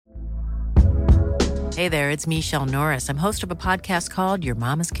Hey there, it's Michelle Norris. I'm host of a podcast called Your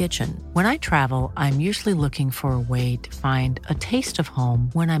Mama's Kitchen. When I travel, I'm usually looking for a way to find a taste of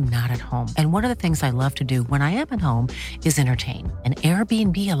home when I'm not at home. And one of the things I love to do when I am at home is entertain. And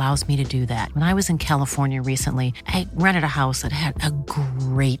Airbnb allows me to do that. When I was in California recently, I rented a house that had a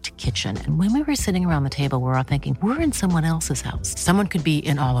great kitchen. And when we were sitting around the table, we were all thinking, we're in someone else's house. Someone could be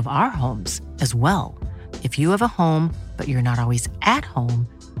in all of our homes as well. If you have a home, but you're not always at home,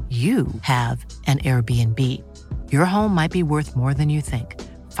 you have an Airbnb. Your home might be worth more than you think.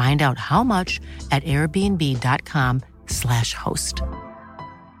 Find out how much at airbnb.com/host.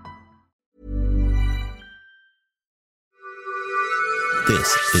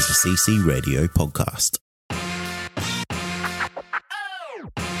 This is a CC Radio podcast.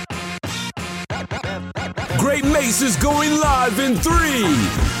 Great Mace is going live in 3,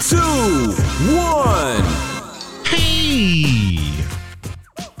 2, 1. Hey,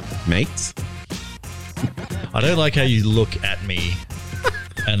 mates. I don't like how you look at me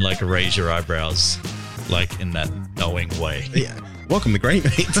and like raise your eyebrows like in that knowing way. Yeah. Welcome to Great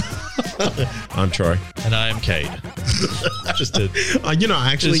Mates. I'm Troy. And I am Cade. Just to I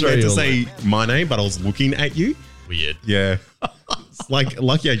actually just meant to really say my name, but I was looking at you. weird. Yeah. It's like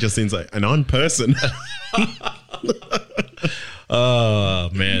lucky I just didn't say an on person. Oh,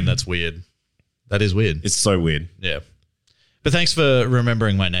 man, that's weird. That is weird. It's so weird. Yeah. But thanks for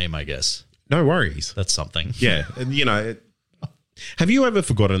remembering my name, I guess. No worries. That's something. Yeah. And, have you ever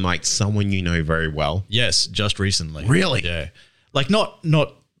forgotten like someone you know very well? Yes, just recently. Really? Yeah. Like not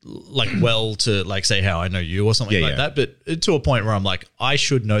like well to like say how I know you or something like that, but to a point where I'm like, I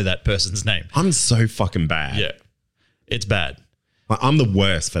should know that person's name. I'm so fucking bad. Yeah. It's bad. Like, I'm the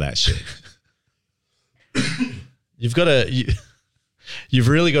worst for that shit. You've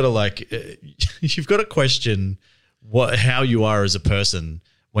really got to like, you've got to question how you are as a person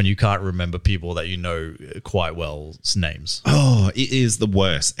when you can't remember people that you know quite well's names. Oh, it is the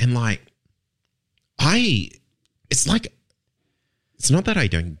worst. And like, it's not that I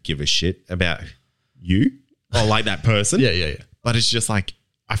don't give a shit about you or like that person. Yeah. But it's just like,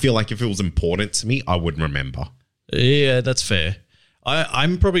 I feel like if it was important to me, I would remember. Yeah, that's fair.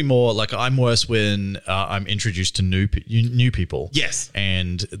 I'm probably more like I'm worse when I'm introduced to new people. Yes.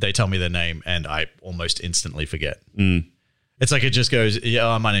 And they tell me their name and I almost instantly forget. It's like it just goes,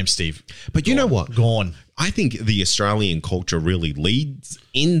 my name's Steve. But you know what? Gone. I think the Australian culture really leads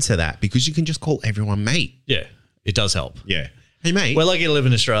into that because you can just call everyone mate. Yeah, it does help. Yeah. Hey, mate. We're lucky to live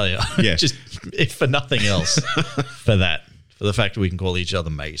in Australia. Yeah. Just if for nothing else, for the fact that we can call each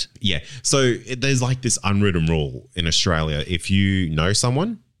other mate. Yeah. So there's like this unwritten rule in Australia. If you know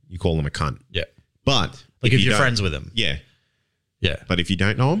someone, you call them a cunt. Yeah. But Like if you're don't- friends with them. Yeah. Yeah. But if you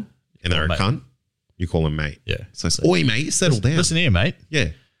don't know them and they're a mate. cunt, you call them mate. Yeah. So it's, oi, mate, settle down. Listen here, mate. Yeah.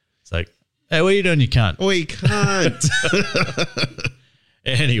 It's like, hey, what are you doing, you cunt? Oi, cunt.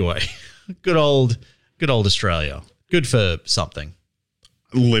 Anyway, good old Australia. Good for something.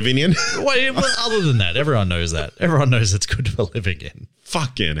 Living in? Well, other than that, everyone knows that. Everyone knows it's good for living in.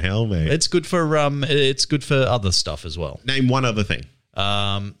 Fucking hell, mate. It's good for other stuff as well. Name one other thing.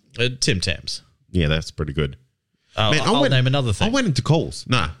 Tim Tams. Yeah, that's pretty good. I'll name another thing. I went into Coles.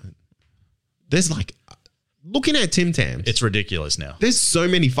 Nah. There's like, looking at Tim Tams. It's ridiculous now. There's so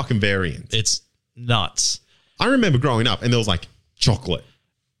many fucking variants. It's nuts. I remember growing up and there was like chocolate.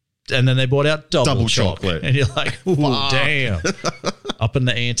 And then they brought out double chocolate. And you're like, ooh, damn. Up in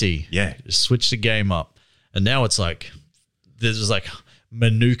the ante. Yeah. Just switch the game up. And now it's like, there's like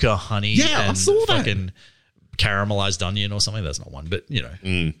Manuka honey. Yeah, and I saw that. Fucking caramelized onion or something. That's not one, but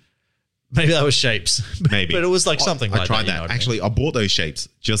maybe that was shapes. Maybe. But it was like something like I tried that. You know what I mean? Actually, I bought those shapes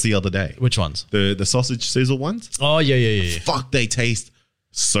just the other day. Which ones? The sausage sizzle ones. Oh, yeah. Fuck, they taste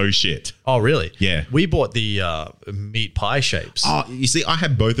so shit. Oh, really? Yeah. We bought the meat pie shapes. Oh, you see, I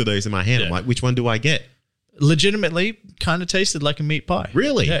had both of those in my hand. Yeah. I'm like, which one do I get? Legitimately kind of tasted like a meat pie.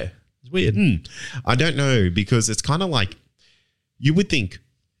 Really? Yeah. It's weird. I don't know because it's kind of like you would think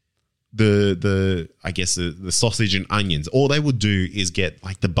the sausage and onions, all they would do is get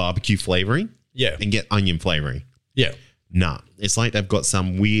like the barbecue flavoring and get onion flavoring. Yeah. Nah, it's like they've got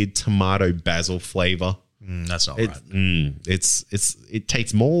some weird tomato basil flavor. That's not It, right. it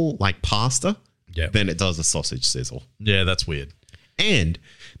tastes more like pasta Yeah. than it does a sausage sizzle. Yeah, that's weird. And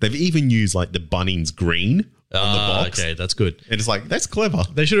they've even used like the Bunnings green on the box. Okay, that's good. And it's like, that's clever.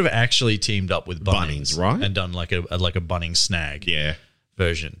 They should have actually teamed up with Bunnings, right? And done like a Bunnings snag Yeah.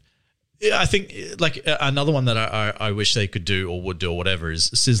 version. Yeah, I think like another one that I wish they could do or would do or whatever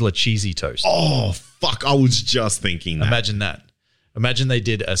is Sizzler cheesy toast. Oh, fuck. I was just thinking that. Imagine that. Imagine they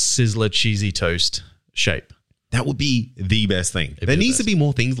did a Sizzler cheesy toast shape. That would be the best thing. It'd There be the needs to best. be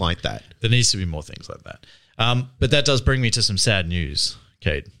more things like that. There needs to be more things like that. But that does bring me to some sad news,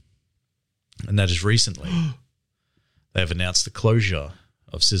 Kate. And that is recently they've announced the closure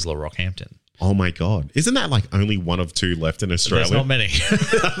of Sizzler Rockhampton. Oh my God. Isn't that like only one of two left in Australia? There's not many.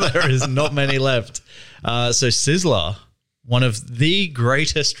 There is not many left. So Sizzler, one of the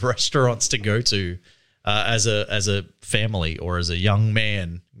greatest restaurants to go to as a family or as a young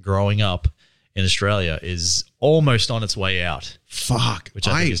man growing up in Australia, is almost on its way out. Fuck. Which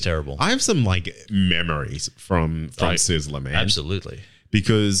I think is terrible. I have some like memories from Sizzler, man. Absolutely.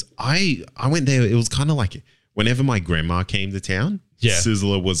 Because I went there. It was kind of like whenever my grandma came to town, Yeah.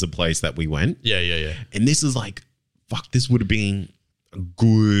 Sizzler was the place that we went. Yeah. And this is like, fuck, this would have been a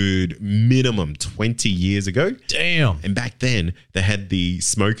good minimum 20 years ago. Damn. And back then, they had the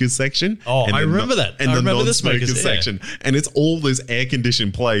smokers section. Oh, and I the remember that. And I the remember the non-smokers smokers, yeah. section. And it's all this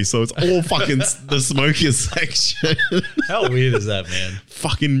air-conditioned place. So it's all fucking the smokers section. How weird is that, man?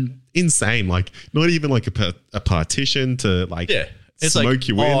 Fucking insane. Like, not even like a partition to like Yeah. It's smoke like,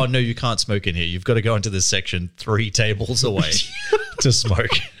 you in. oh, no, you can't smoke in here. You've got to go into this section 3 tables away to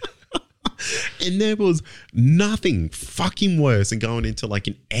smoke. And there was nothing fucking worse than going into like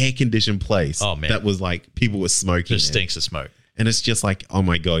an air-conditioned place. Oh, man. That was like people were smoking. Just in. stinks of smoke. And it's just like, oh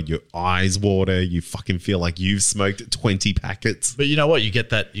my God, your eyes water. You fucking feel like you've smoked 20 packets But you know what? You get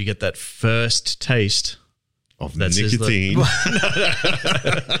that first taste. of That's nicotine.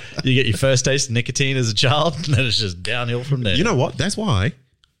 You get your first taste of nicotine as a child, and then it's just downhill from there. You know what? That's why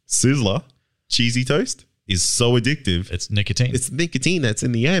Sizzler cheesy toast is so addictive. it's nicotine. It's nicotine that's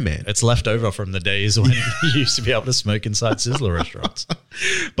in the air, man. It's left over from the days when you used to be able to smoke inside Sizzler restaurants.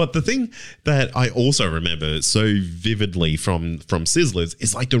 But the thing that I also remember so vividly from Sizzlers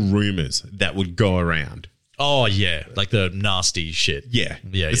is like the rumors that would go around. Oh, yeah. Like the nasty shit. Yeah.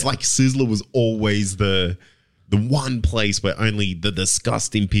 Yeah, It's yeah. like Sizzler was always the one place where only the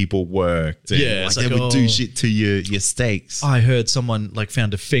disgusting people worked. And Yeah, it's like they like, would do oh. shit to your steaks. I heard someone like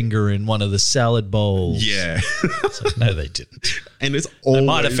found a finger in one of the salad bowls. Yeah. It's like, no, they didn't. And it's They always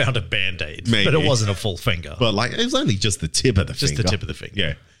might have found a Band-Aid, Maybe. but it wasn't a full finger. but like it was only just the tip of the Just finger. the tip of the finger.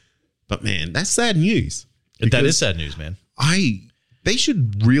 Yeah. But man, that's sad news. that Because is sad news, man. they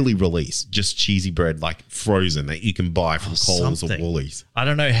should really release just cheesy bread like frozen that you can buy from Coles or something. Woolies. I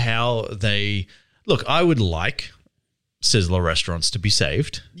don't know how they look. I would like Sizzler restaurants to be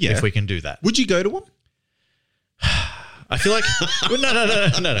saved. Yeah. If we can do that. Would you go to one? I feel like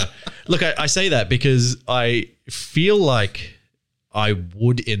no. Look, I say that because I feel like I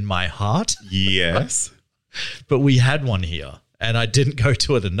would in my heart, Yes. but we had one here and I didn't go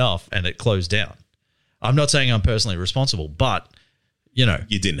to it enough and it closed down. I'm not saying I'm personally responsible, but you know,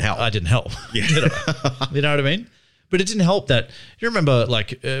 You didn't help. I didn't help. Yeah. You know what I mean? But it didn't help that you remember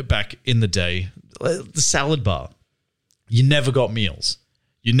like back in the day, the salad bar, you never got meals.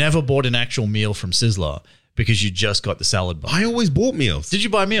 You never bought an actual meal from Sizzler because you just got the salad bar. I always bought meals. Did you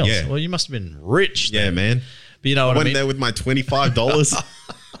buy meals? Yeah. Well, you must have been rich. Yeah, then. man. But you know I what I went mean? there with my $25.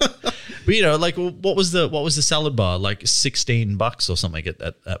 But you know, like what was the salad bar? Like $16 or something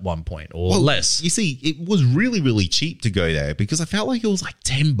at one point or less. You see, it was really, really cheap to go there because I felt like it was like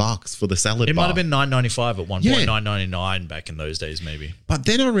 $10 for the salad It bar. might have been $9.95 at one Yeah. point, $9.99 back in those days, maybe. But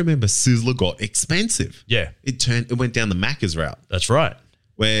then I remember Sizzler got expensive. Yeah, It went down the Macca's route that's right.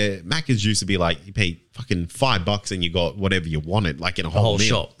 where Macca's used to be like, you pay fucking $5 and you got whatever you wanted, like in a whole whole meal.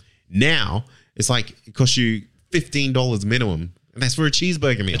 shop. Now it's like it costs you $15 minimum, and that's for a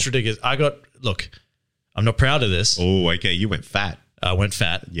cheeseburger meal. It's ridiculous. Look, I'm not proud of this. Oh, okay. You went fat. I went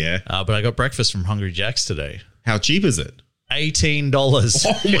fat. Yeah. But I got breakfast from Hungry Jack's today. How cheap is it? $18.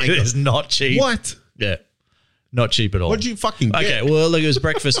 Oh my It God. is not cheap. What? Yeah. Not cheap at all. What'd you fucking get? Okay, well, look, it was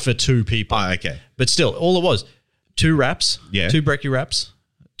breakfast for 2 people. Oh, okay. But still, all it was, 2 wraps, Yeah. 2 brekkie wraps,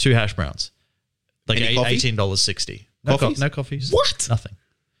 2 hash browns. Like Any coffee? $18.60. No Coffees? no coffees. What? Nothing.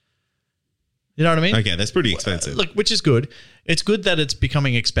 You know what I mean? Okay, that's pretty expensive. Look, which is good. It's good that it's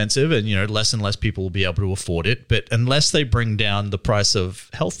becoming expensive and, you know, less and less people will be able to afford it. But unless they bring down the price of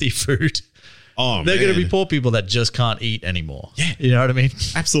healthy food, oh, they're going to man. be poor people that just can't eat anymore. Yeah. You know what I mean?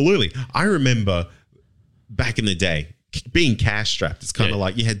 Absolutely. I remember back in the day being cash strapped. It's kind of Yeah.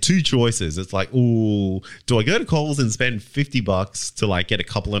 like you had 2 choices. It's like, ooh, do I go to Coles and spend $50 to like get a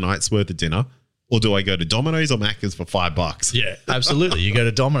couple of nights worth of dinner? Or do I go to Domino's or Macca's for $5? Yeah, absolutely. You go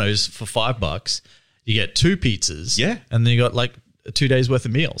to Domino's for $5, you get 2 pizzas. Yeah. And then you got like 2 days worth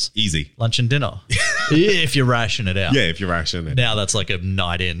of meals. Easy. Lunch and dinner. If you ration it out. Yeah, if you're rationing it. Now that's like a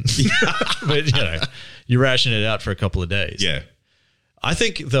night in. But you know, you ration it out for a couple of days. Yeah. I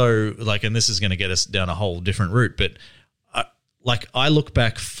think though, like, and this is going to get us down a whole different route, but I look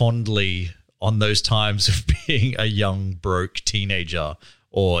back fondly on those times of being a young, broke teenager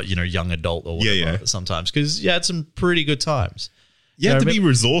or, young adult or whatever sometimes, because you had some pretty good times. You have to be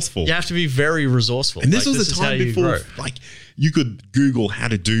resourceful. You have to be very resourceful. And this was a time before, you could Google how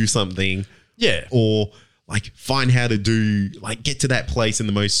to do something. Yeah. Or find how to get to that place in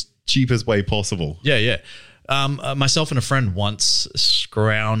the most cheapest way possible. Yeah. Myself and a friend once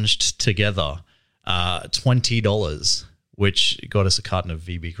scrounged together $20, which got us a carton of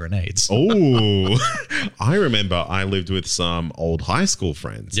VB grenades. Oh, I remember I lived with some old high school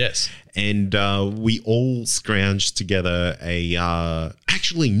friends. Yes. And we all scrounged together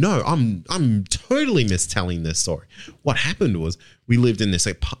actually, no, I'm totally mistelling this story. What happened was we lived in this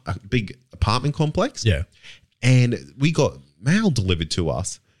a big apartment complex. Yeah. And we got mail delivered to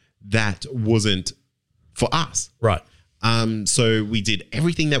us that wasn't for us. Right. So we did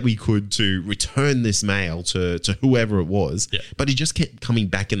everything that we could to return this mail to whoever it was. Yeah. But it just kept coming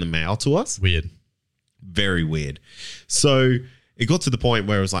back in the mail to us. Weird. Very weird. So it got to the point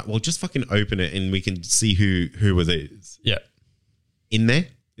where it was like, well, just fucking open it and we can see who it is. Yeah. In there,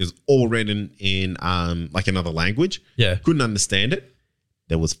 it was all written in another language. Yeah. Couldn't understand it.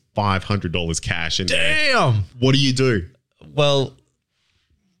 There was $500 cash in there. Damn. What do you do? Well,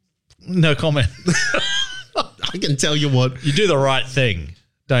 no comment. I can tell you what. You do the right thing,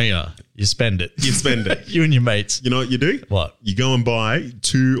 don't you? You spend it. You spend it. You and your mates. You know what you do? What? You go and buy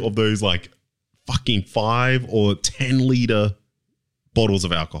 2 of those fucking 5 or 10 liter bottles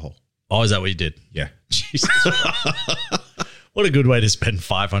of alcohol. Oh, is that what you did? Yeah. Jesus. What a good way to spend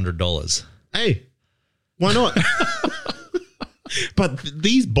 $500. Hey, why not? But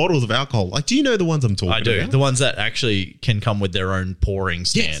these bottles of alcohol, do you know the ones I'm talking about? I do. The ones that actually can come with their own pouring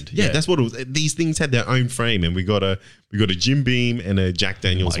stand. Yes. Yeah, that's what it was. These things had their own frame, and we got a Jim Beam and a Jack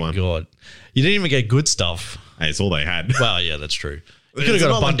Daniels one. Oh my God. You didn't even get good stuff. Hey, it's all they had. Well, yeah, that's true. You could have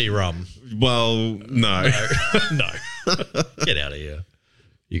got a Bundy rum. Well, no. No. Get out of here.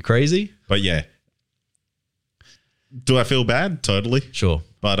 You crazy? But yeah. Do I feel bad? Totally. Sure.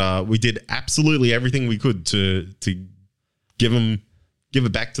 But we did absolutely everything we could to give it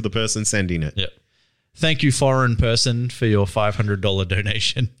back to the person sending it. Yeah. Thank you, foreign person, for your $500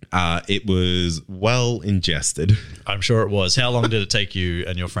 donation. It was well ingested. I'm sure it was. How long did it take you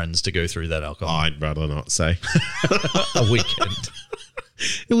and your friends to go through that alcohol? I'd rather not say. A weekend.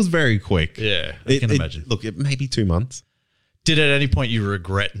 It was very quick. Yeah, I can imagine. Look, it may be 2 months. Did at any point you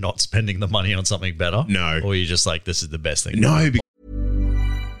regret not spending the money on something better? No. Or were you just like, this is the best thing? No.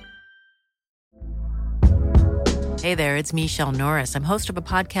 Hey there, it's Michelle Norris. I'm host of a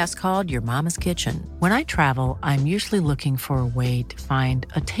podcast called Your Mama's Kitchen. When I travel, I'm usually looking for a way to find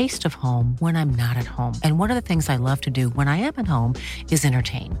a taste of home when I'm not at home. And one of the things I love to do when I am at home is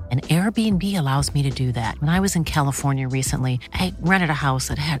entertain. And Airbnb allows me to do that. When I was in California recently, I rented a house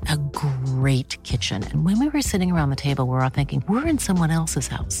that had a great kitchen. And when we were sitting around the table, we were all thinking, we're in someone else's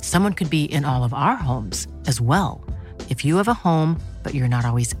house. Someone could be in all of our homes as well. If you have a home, but you're not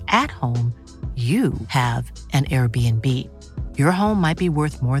always at home, you have an Airbnb. Your home might be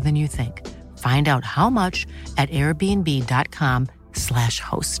worth more than you think. Find out how much at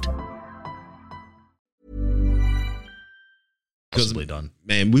airbnb.com/host. Possibly done.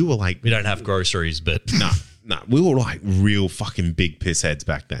 Man, we were we don't have groceries, but nah, we were real fucking big piss heads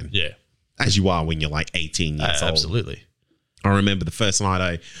back then. Yeah. As you are when you're 18 years old. Absolutely. I remember the first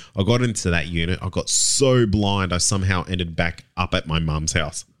night I got into that unit, I got so blind I somehow ended back up at my mum's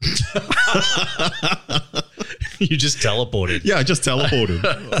house. You just teleported. Yeah, I just teleported.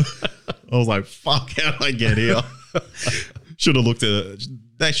 I was like, fuck, how did I get here? Should have looked at it.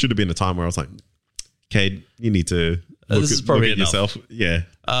 That should have been a time where I was like, Cade, you need to look at yourself. Yeah.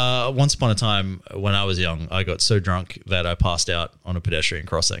 Once upon a time when I was young, I got so drunk that I passed out on a pedestrian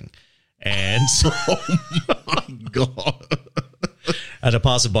crossing. And oh my God. And a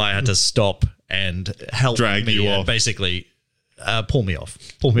passerby had to stop and help drag me you and off. Basically pull me off.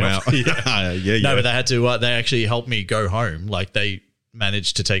 Yeah. Yeah. No, but they had to, they actually helped me go home. They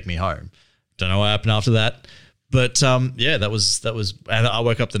managed to take me home. Don't know what happened after that. But that was, and I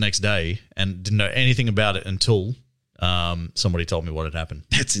woke up the next day and didn't know anything about it until somebody told me what had happened.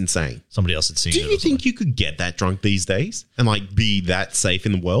 That's insane. Somebody else had seen it. Do you think you could get that drunk these days and be that safe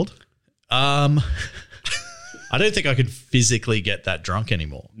in the world? I don't think I could physically get that drunk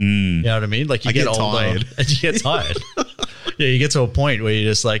anymore. You know what I mean? You get older tired. and you get tired. Yeah, you get to a point where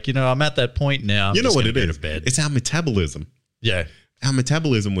you're just I'm at that point now. You know what it is? Bed. It's our metabolism. Yeah. Our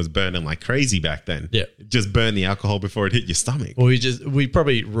metabolism was burning like crazy back then. Yeah. Just burn the alcohol before it hit your stomach. Well, we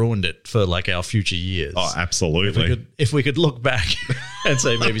probably ruined it for our future years. Oh, absolutely. If we could look back and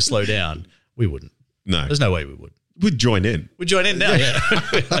say maybe slow down, we wouldn't. No. There's no way we would. We'd join in. We join in now, yeah.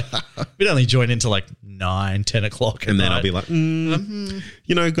 We'd only join in till like 9, 10 o'clock. And then I'll be like,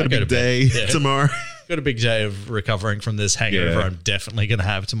 got a big day tomorrow. Got a big day of recovering from this hangover I'm definitely going to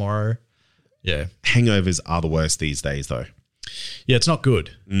have tomorrow. Yeah. Hangovers are the worst these days, though. Yeah, it's not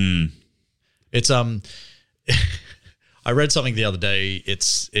good. It's I read something the other day.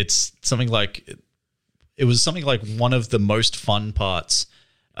 It's something like it was something like one of the most fun parts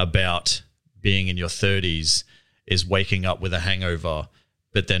about being in your 30s is waking up with a hangover,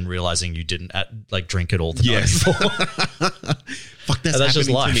 but then realizing you didn't drink it all the night before. Fuck, that's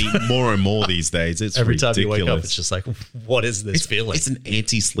happening to me more and more these days. It's every ridiculous. time you wake up, it's just like, what is this feeling? It's an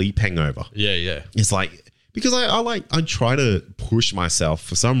anti-sleep hangover. Yeah. It's like, because I try to push myself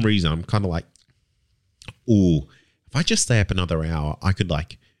for some reason. I'm kind of like, ooh, if I just stay up another hour, I could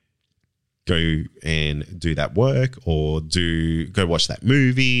like go and do that work or go watch that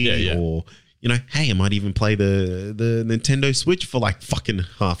movie or, hey, I might even play the Nintendo Switch for like fucking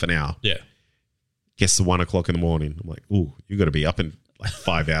half an hour. Yeah. Gets to 1 o'clock in the morning. I'm like, ooh, you got to be up in like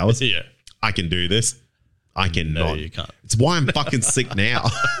 5 hours. Yeah. I can do this. I cannot. No, you can't. It's why I'm fucking sick now.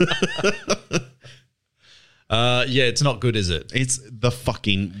 Yeah, it's not good, is it? It's the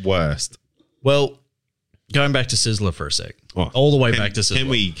fucking worst. Well, going back to Sizzler for a sec. All the way back to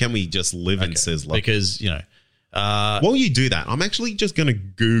Sizzler. Can we just live in Sizzler? Because, while you do that, I'm actually just going to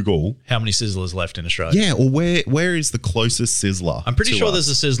Google how many Sizzlers left in Australia. Yeah, or where is the closest Sizzler? I'm pretty sure there's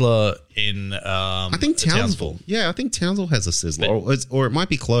a Sizzler in I think Townsville. Yeah, I think Townsville has a Sizzler, or it might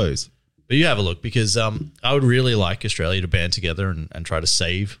be closed. But you have a look, because I would really like Australia to band together and try to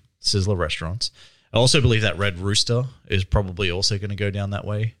save Sizzler restaurants. I also believe that Red Rooster is probably also going to go down that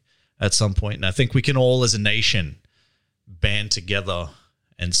way at some point. And I think we can all as a nation band together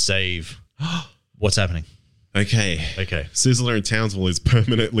and save what's happening. Okay. Sizzler in Townsville is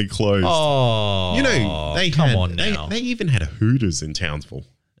permanently closed. Oh, they even had a Hooters in Townsville.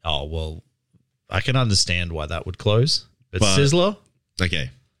 Oh, well, I can understand why that would close. But Sizzler? Okay.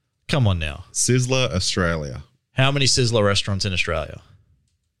 Come on now. Sizzler Australia. How many Sizzler restaurants in Australia?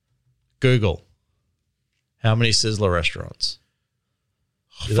 Google. How many Sizzler restaurants?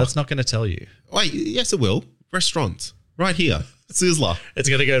 That's not going to tell you. Wait, yes, it will. Restaurants. Right here. Sizzler. It's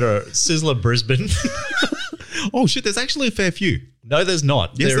going to go to Sizzler Brisbane. Oh, shit. There's actually a fair few. No, there's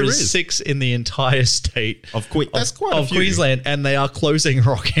not. Yes, there is 6 in the entire state of Queensland. That's quite a few. Queensland, and they are closing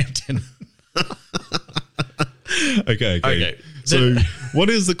Rockhampton. Okay. So, what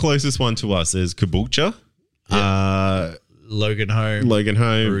is the closest one to us? There's Caboolture, Logan Home,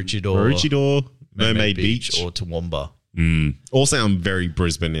 Maroochydore, Mermaid Beach, or Toowoomba. All sound very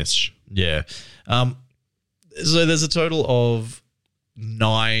Brisbane-ish. Yeah. So there's a total of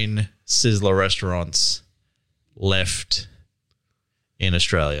 9 Sizzler restaurants left in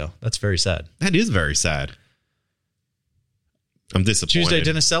Australia. That's very sad. That is very sad. I'm disappointed. Tuesday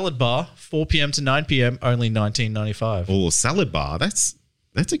dinner salad bar, 4 p.m. to 9 p.m., only $19.95. Oh, salad bar. That's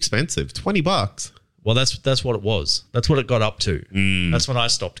expensive. $20. Well, that's what it was. That's what it got up to. That's when I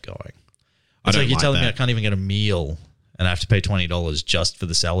stopped going. It's like you're telling me I can't even get a meal and I have to pay $20 just for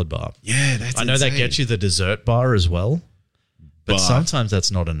the salad bar. Yeah, that's I know insane. that gets you the dessert bar as well, but sometimes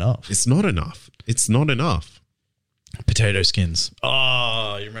that's not enough. It's not enough. Potato skins.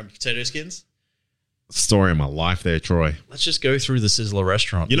 Oh, you remember potato skins? Story of my life there, Troy. Let's just go through the Sizzler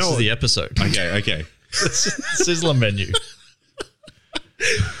restaurant. This is the episode. Okay. Sizzler menu.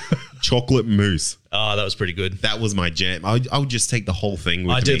 Chocolate mousse. Oh, that was pretty good. That was my jam. I would just take the whole thing with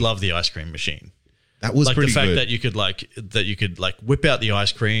me. I did love the ice cream machine. That was pretty good. Like the fact that you could whip out the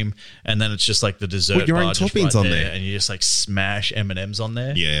ice cream and then it's just like the dessert Put your bar own just toppings right on there, there. and you just like smash M&Ms on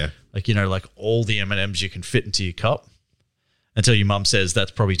there. Yeah. Like all the M&Ms you can fit into your cup until your mum says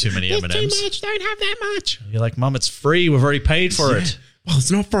that's probably too many M&Ms. Too much. Don't have that much. You're like, Mum, it's free. We've already paid for it. Well,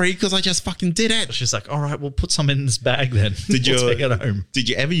 it's not free because I just fucking did it. She's like, all right, we'll put some in this bag then. We'll take it home. Did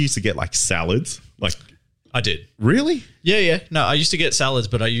you ever used to get like salads? Like, I did. Really? Yeah. No, I used to get salads,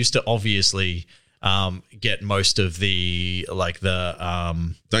 but I used to obviously get most of the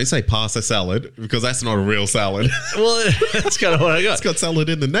Don't say pasta salad because that's not a real salad. Well, that's kind of what I got. It's got salad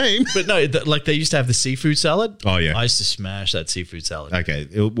in the name. But no, they used to have the seafood salad. Oh, yeah. I used to smash that seafood salad. Okay,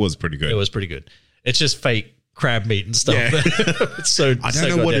 it was pretty good. It was pretty good. It's just fake crab meat and stuff. Yeah. It's so I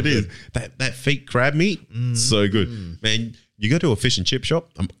don't know what it is. That fake crab meat, so good. Man, you go to a fish and chip shop,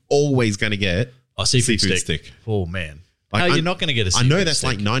 I'm always going to get a seafood stick. Oh, man. Like, you're not going to get a seafood stick. I know that's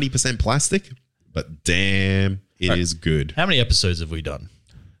like 90% plastic, but damn, it is good. How many episodes have we done?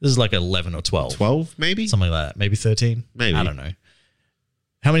 This is like 11 or 12. 12, maybe? Something like that. Maybe 13? Maybe. I don't know.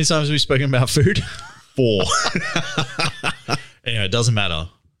 How many times have we spoken about food? 4. Anyway, it doesn't matter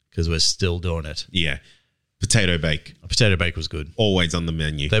because we're still doing it. Yeah. Potato bake. Potato bake was good. Always on the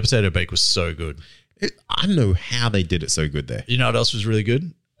menu. Their potato bake was so good. I don't know how they did it so good there. You know what else was really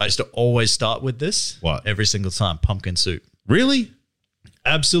good? I used to always start with this. What? Every single time. Pumpkin soup. Really?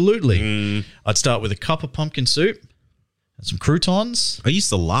 Absolutely. I'd start with a cup of pumpkin soup and some croutons. I used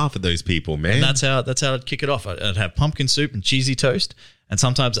to laugh at those people, man. And that's how I'd kick it off. I'd have pumpkin soup and cheesy toast. And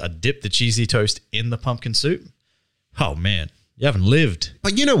sometimes I'd dip the cheesy toast in the pumpkin soup. Oh, man. You haven't lived.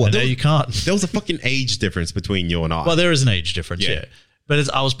 But you know what? No, you can't. There was a fucking age difference between you and I. Well, there is an age difference, Yeah. yeah.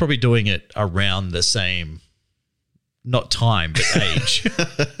 But I was probably doing it around the same, not time, but age.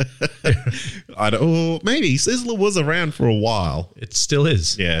 Maybe Sizzler was around for a while. It still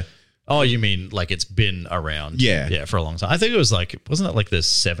is. Yeah. Oh, you mean like it's been around? Yeah. Yeah, for a long time. I think it was like, wasn't it like the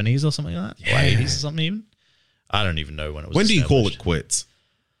 70s or something like that? Yeah. Or 80s or something even? I don't even know when it was. When do you call it established. quits?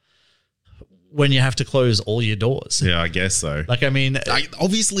 When you have to close all your doors. Yeah, I guess so. Like, I mean,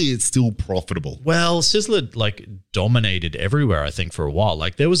 Obviously, it's still profitable. well, Sizzler like dominated everywhere, I think, for a while.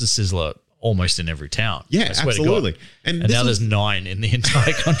 Like there was a Sizzler almost in every town. Yeah, I swear to absolutely. God. And And this now was- there's 9 in the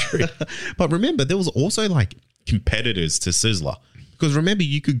entire country. But remember, there was also like competitors to Sizzler. Because remember,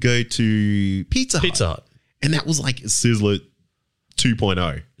 you could go to Pizza Hut. Pizza Hut. And that was like Sizzler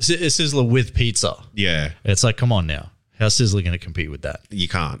 2.0. Sizzler with pizza. Yeah, It's like, come on now. How's Sizzler going to compete with that? you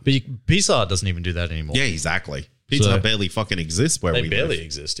can't. But Pizza Hut doesn't even do that anymore. Yeah, exactly. Pizza So- Hut barely fucking exists where They we barely live.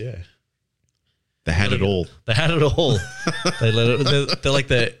 exist, yeah. They had it all. They had it all. They let it. They're like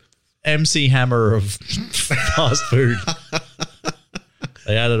the MC Hammer of fast food.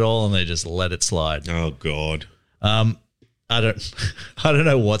 They had it all and they just let it slide. Oh, God. I don't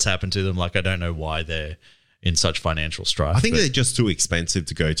know what's happened to them. Like I don't know why they're in such financial strife. I think but they're just too expensive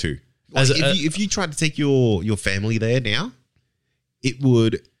to go to. Like, As a- if you tried to take your family there now, it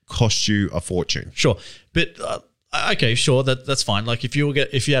would cost you a fortune. sure, but okay, sure, that's fine. Like if you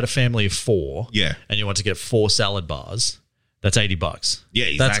had a family of 4, Yeah. and you want to get 4 salad bars, that's $80. Yeah,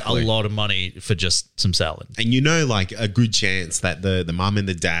 That's exactly. a lot of money for just some salad. And you know, like a good chance that the mum and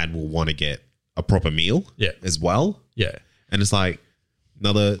the dad will want to get a proper meal Yeah. as well. Yeah. And it's like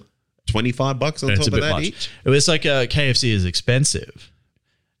another $25 on And it's a top of bit that much. each. It's like KFC is expensive,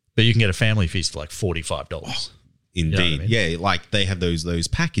 but you can get a family feast for like $45. Indeed. what I mean? Yeah, like they have those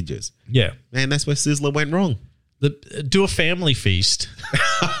packages. Yeah. Man, that's where Sizzler went wrong. Do a family feast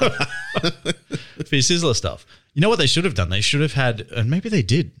for your Sizzler stuff. You know what they should have done? They should have had, and maybe they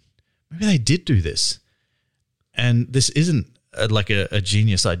did. Maybe they did do this. And this isn't like a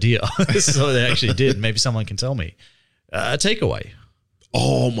genius idea. This is what they actually did. Maybe someone can tell me. A takeaway.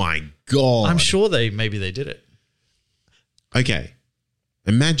 Oh my God. I'm sure maybe they did it. Okay.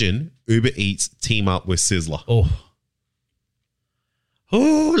 Imagine Uber Eats team up with Sizzler.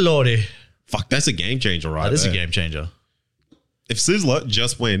 Oh, Lordy. Fuck, that's a game changer, right? That is a there. game changer. If Sizzler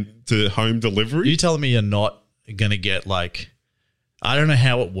just went to home delivery, You telling me you're not going to get like, I don't know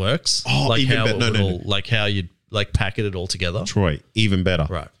how it works. Oh, like even how better. it No, would no, all, no. like how you'd like packet it all together. Troy, even better.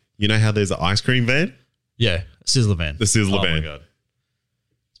 Right. You know how there's an ice cream van? Yeah. Sizzler van. The Sizzler Oh van. my God.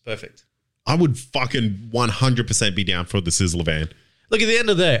 It's perfect. I would fucking 100% be down for the Sizzler van. Look, at the end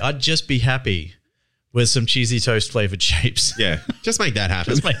of the day, I'd just be happy with some cheesy toast flavored shapes. Yeah, just make that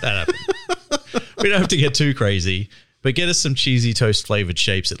happen. Just make that happen. We don't have to get too crazy, but get us some cheesy toast flavored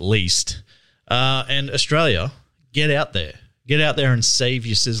shapes at least. And Australia, get out there. Get out there and save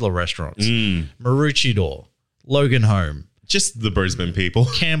your Sizzler restaurants. Maroochydore, Logan Home, Just the Brisbane people.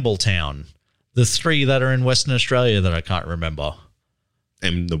 Campbelltown, the 3 that are in Western Australia that I can't remember.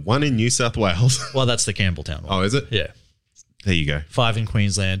 And the one in New South Wales. Well, that's the Campbelltown one. Oh, is it? Yeah. There you go. 5 in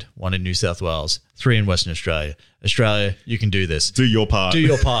Queensland, 1 in New South Wales, 3 in Western Australia. Australia, you can do this. Do your part. Do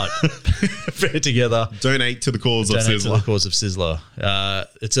your part. Put it together. Donate to the cause of Donate to the Sizzler. cause of Sizzler.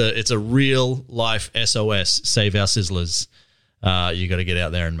 It's a real life SOS. Save our Sizzlers. You got to get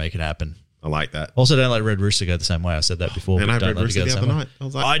out there and make it happen. I like that. Also, don't let Red Rooster go the same way. I said that before. And but I don't Red let it Rooster go the other same way. night. I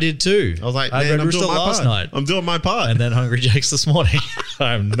was like, I did too. I was like, I had man, Red I'm Rooster doing my last part. night. I'm doing my part. And then Hungry Jack's this morning.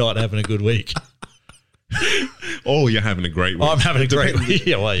 I'm not having a good week. Oh, you're having a great week. I'm having a great week.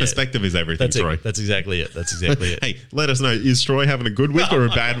 Yeah, well, yeah. Perspective is everything, That's Troy. it. That's exactly it. That's exactly it. Hey, let us know. Is Troy having a good week or a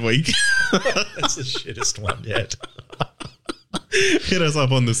bad week? That's the shittest one yet. Hit us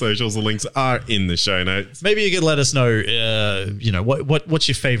up on the socials. The links are in the show notes. Maybe you could let us know, what's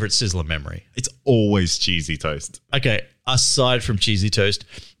your favorite Sizzler memory? It's always cheesy toast. Okay, aside from cheesy toast,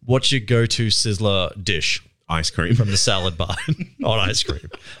 what's your go-to Sizzler dish Ice cream. from the salad bar? Not ice cream.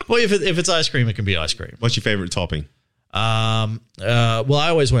 Well, if it's ice cream, it can be ice cream. What's your favorite topping? Well,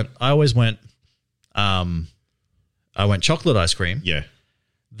 I went chocolate ice cream, Yeah.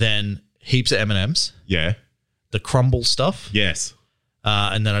 then heaps of M&Ms, Yeah. the crumble stuff, Yes.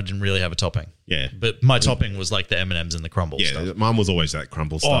 And then I didn't really have a topping. Yeah. But my topping was like the M&Ms and the crumble stuff. Yeah, mine was always that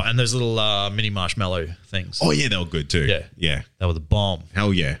crumble stuff. Oh, and those little mini marshmallow things. Oh, yeah, they were good too. Yeah. Yeah. They were the bomb.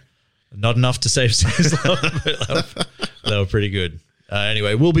 Hell yeah. Not enough to save Sam's life, but they were pretty good.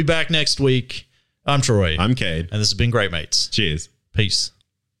 Anyway, we'll be back next week. I'm Troy. I'm Cade. And this has been Great Mates. Cheers. Peace.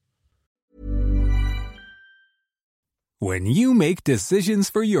 When you make decisions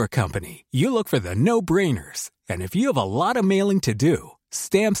for your company, you look for the no-brainers. And if you have a lot of mailing to do,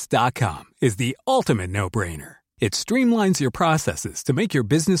 Stamps.com is the ultimate no-brainer. It streamlines your processes to make your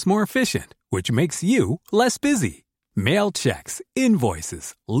business more efficient, which makes you less busy. Mail checks,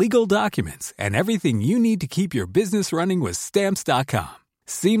 invoices, legal documents, and everything you need to keep your business running with Stamps.com.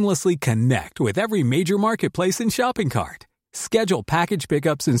 Seamlessly connect with every major marketplace and shopping cart. Schedule package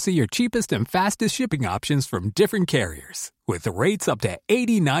pickups and see your cheapest and fastest shipping options from different carriers. With rates up to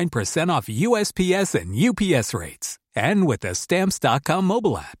 89% off USPS and UPS rates. And with the Stamps.com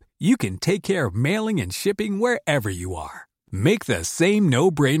mobile app, you can take care of mailing and shipping wherever you are. Make the same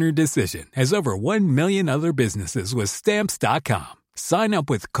no-brainer decision as over 1 million other businesses with Stamps.com. Sign up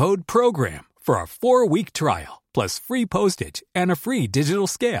with code PROGRAM for a 4-week trial, plus free postage and a free digital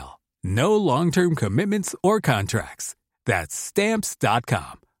scale. No long-term commitments or contracts. That's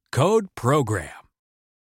Stamps.com. Code PROGRAM.